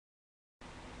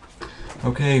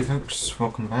Okay folks,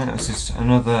 welcome back. This is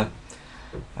another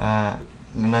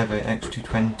Lenovo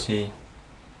x220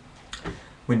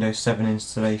 Windows 7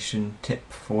 installation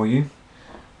tip for you.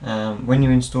 When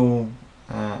you install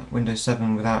Windows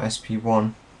 7 without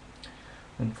SP1,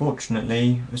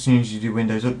 unfortunately, as soon as you do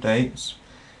Windows updates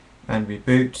and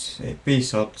reboot, it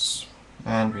BSODs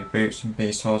and reboots and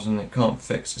BSODs, and it can't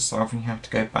fix itself, and you have to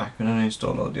go back and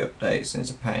uninstall all the updates, and it's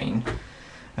a pain.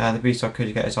 The BSOD code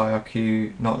you get is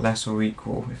IRQ not less or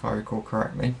equal, if I recall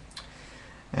correctly.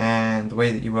 And the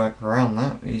way that you work around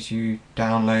that is you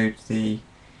download the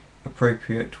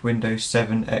appropriate Windows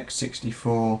 7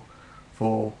 x64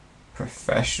 for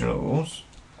professionals,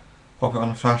 pop it on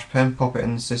a flash pen, pop it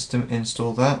in the system,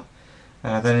 install that,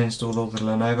 then install all the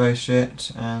Lenovo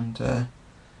shit, and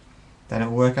then it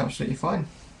will work absolutely fine.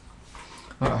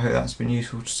 I hope that's been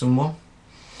useful to someone.